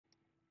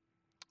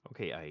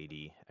Okay,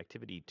 IED,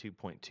 activity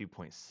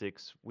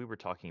 2.2.6, we were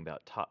talking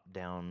about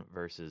top-down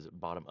versus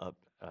bottom-up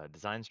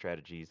design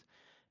strategies,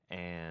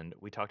 and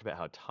we talked about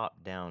how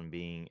top-down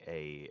being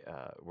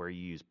where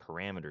you use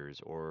parameters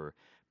or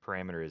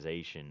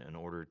parameterization in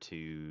order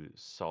to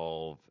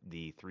solve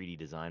the 3D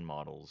design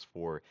models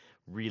for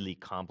really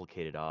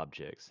complicated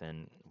objects.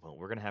 And well,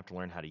 we're going to have to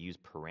learn how to use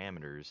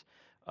parameters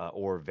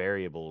or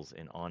variables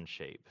in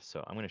OnShape.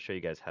 So I'm going to show you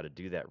guys how to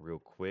do that real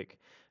quick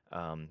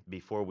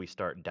before we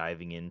start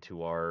diving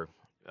into our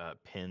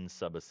pin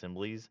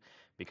subassemblies,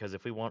 because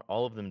if we want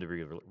all of them to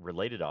be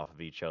related off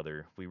of each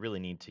other, we really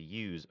need to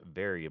use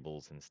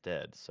variables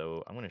instead.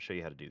 So I'm going to show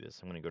you how to do this.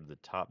 I'm going to go to the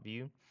top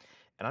view,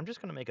 and I'm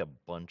just going to make a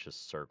bunch of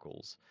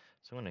circles.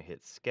 So I'm going to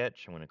hit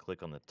Sketch. I'm going to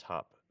click on the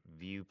top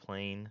view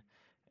plane,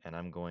 and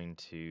I'm going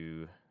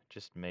to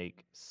just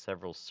make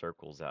several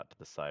circles out to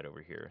the side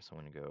over here. So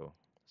I'm going to go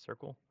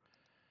circle,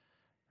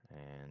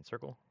 and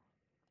circle,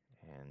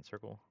 and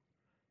circle,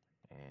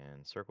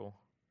 and circle,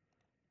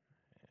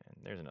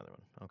 and there's another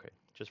one. Okay,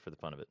 just for the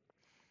fun of it.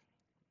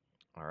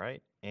 All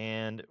right,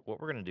 and what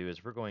we're going to do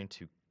is we're going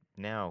to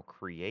now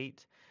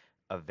create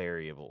a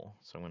variable.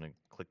 So I'm going to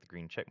click the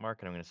green check mark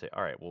and I'm going to say,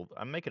 all right, well,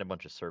 I'm making a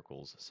bunch of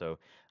circles, so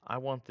I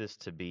want this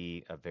to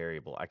be a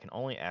variable. I can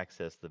only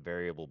access the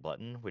variable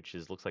button, which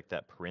looks like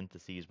that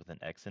parentheses with an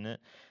X in it.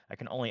 I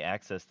can only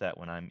access that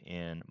when I'm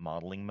in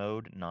modeling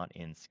mode, not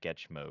in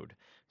sketch mode.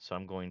 So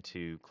I'm going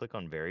to click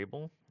on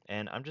variable,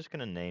 and I'm just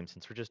going to name,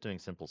 since we're just doing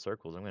simple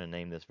circles, I'm going to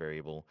name this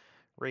variable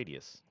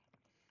radius.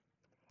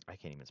 I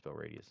can't even spell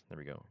radius. There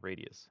we go,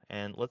 radius.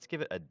 And let's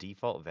give it a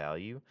default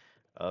value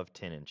of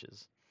 10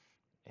 inches.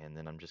 And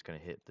then I'm just going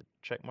to hit the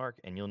check mark,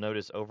 and you'll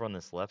notice over on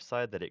this left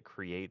side that it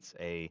creates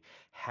a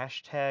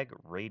hashtag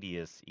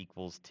radius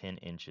equals 10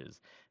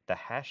 inches. The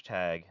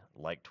hashtag,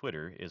 like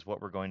Twitter, is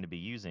what we're going to be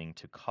using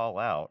to call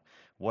out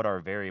what our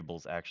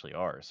variables actually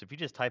are. So if you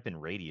just type in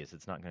radius,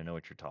 it's not going to know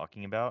what you're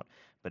talking about.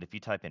 But if you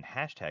type in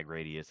hashtag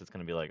radius, it's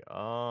going to be like,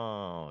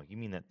 oh, you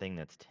mean that thing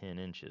that's 10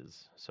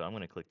 inches. So I'm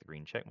going to click the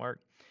green check mark.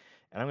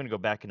 And I'm going to go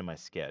back into my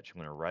sketch. I'm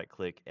going to right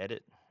click,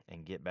 edit,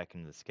 and get back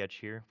into the sketch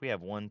here. We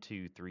have 1,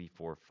 2, 3,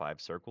 4,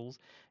 5 circles,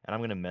 and I'm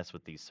going to mess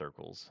with these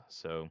circles.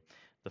 So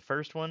the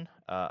first one,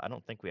 I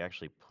don't think we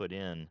actually put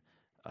in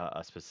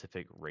a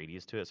specific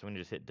radius to it. So I'm going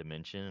to just hit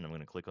dimension, and I'm going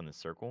to click on this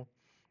circle.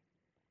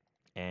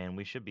 And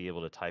we should be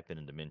able to type in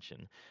a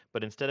dimension.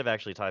 But instead of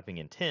actually typing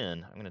in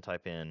 10, I'm going to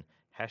type in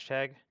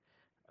hashtag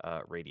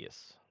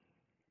radius.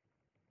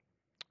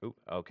 Ooh,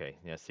 okay.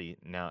 Yeah, see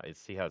how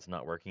it's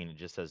not working? It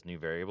just says new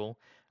variable.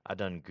 I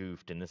done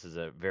goofed, and this is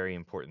a very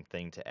important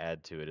thing to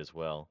add to it as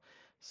well.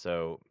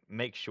 So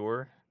make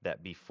sure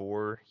that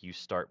before you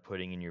start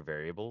putting in your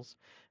variables,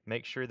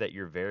 make sure that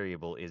your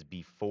variable is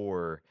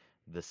before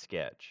the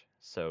sketch.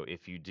 So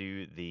if you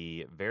do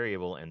the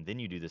variable and then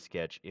you do the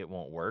sketch, it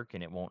won't work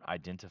and it won't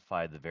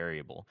identify the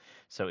variable.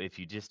 So if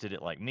you just did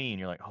it like me and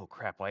you're like, oh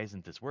crap, why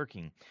isn't this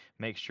working?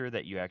 Make sure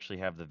that you actually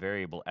have the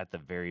variable at the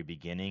very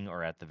beginning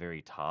or at the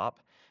very top,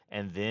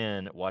 and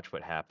then watch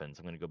what happens.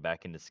 I'm going to go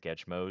back into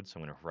sketch mode. So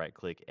I'm going to right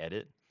click,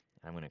 edit.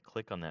 I'm going to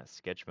click on that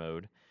sketch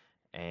mode,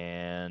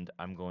 and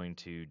I'm going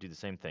to do the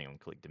same thing. I'm going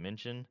to click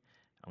dimension.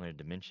 I'm going to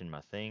dimension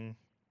my thing,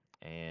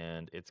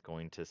 and it's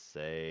going to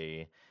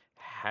say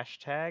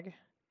hashtag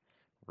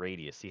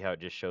radius. See how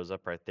it just shows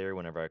up right there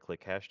whenever I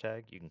click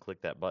hashtag? You can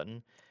click that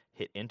button,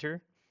 hit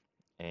enter,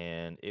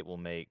 and it will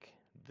make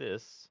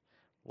this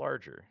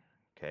larger.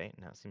 Okay,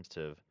 now it seems to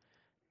have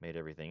made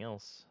everything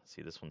else.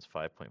 See, this one's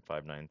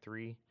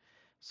 5.593.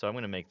 So I'm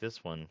going to make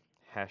this one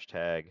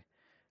hashtag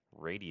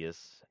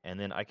radius, and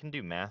then I can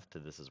do math to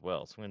this as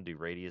well. So I'm going to do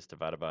radius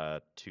divided by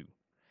 2.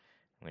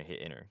 I'm going to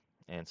hit enter.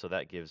 And so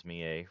that gives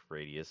me a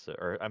radius,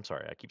 or I'm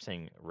sorry, I keep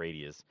saying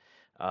radius.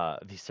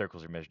 These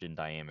circles are measured in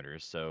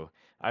diameters, so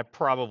I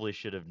probably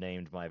should have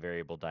named my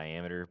variable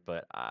diameter,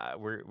 but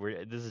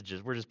we're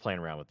just playing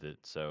around with it.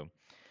 So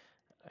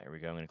there we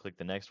go. I'm going to click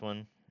the next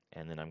one,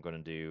 and then I'm going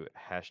to do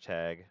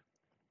hashtag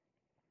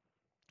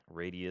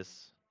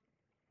radius.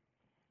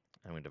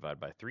 I'm going to divide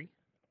by 3,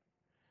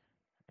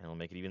 and it'll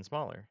make it even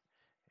smaller.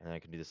 And then I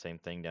can do the same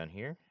thing down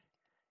here,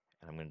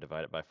 and I'm going to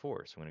divide it by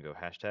 4. So I'm going to go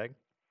hashtag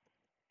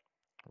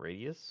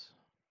radius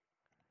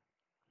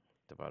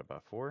divided by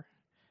 4.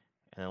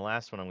 And the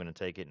last one, I'm going to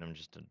take it and I'm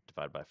just going to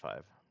divide by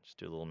 5. Just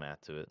do a little math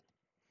to it.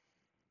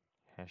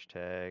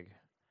 Hashtag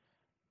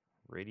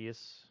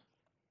radius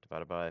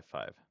divided by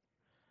 5.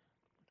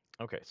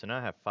 Okay, so now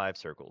I have 5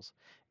 circles.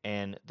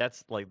 And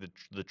that's like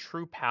the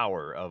true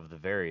power of the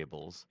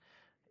variables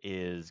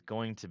is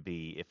going to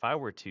be, if I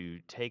were to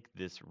take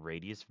this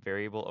radius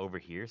variable over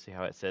here, see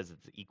how it says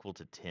it's equal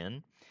to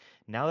 10?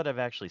 Now that I've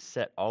actually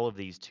set all of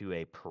these to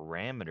a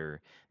parameter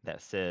that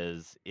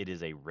says it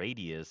is a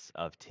radius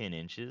of 10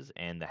 inches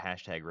and the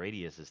hashtag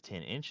radius is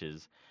 10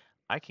 inches,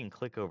 I can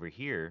click over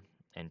here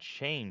and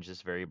change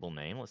this variable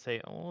name. Let's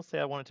say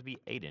I want it to be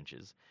 8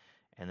 inches.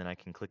 And then I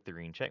can click the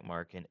green check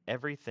mark and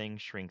everything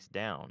shrinks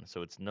down.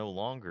 So it's no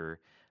longer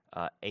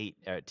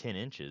 10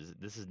 inches.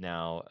 This is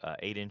now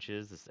 8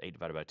 inches. This is 8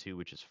 divided by 2,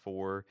 which is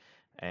 4.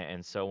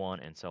 and so on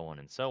and so on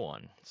and so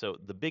on. So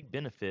the big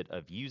benefit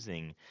of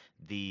using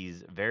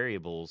these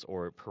variables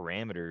or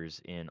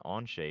parameters in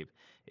OnShape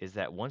is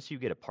that once you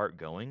get a part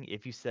going,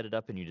 if you set it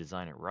up and you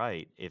design it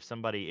right,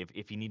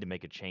 if you need to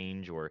make a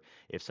change, or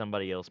if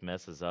somebody else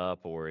messes up,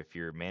 or if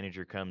your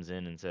manager comes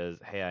in and says,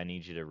 hey, I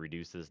need you to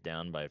reduce this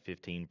down by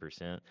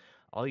 15%,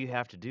 all you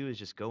have to do is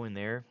just go in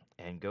there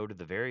and go to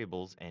the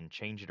variables and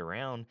change it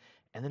around,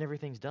 and then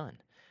everything's done.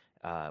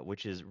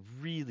 Which is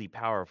really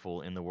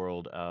powerful in the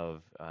world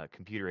of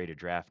computer-aided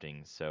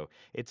drafting. So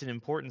it's an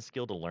important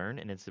skill to learn,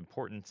 and it's an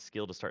important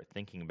skill to start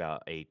thinking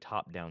about a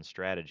top-down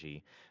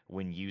strategy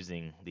when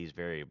using these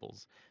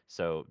variables.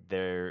 So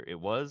there it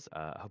was.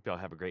 I hope y'all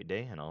have a great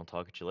day, and I'll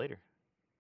talk at you later.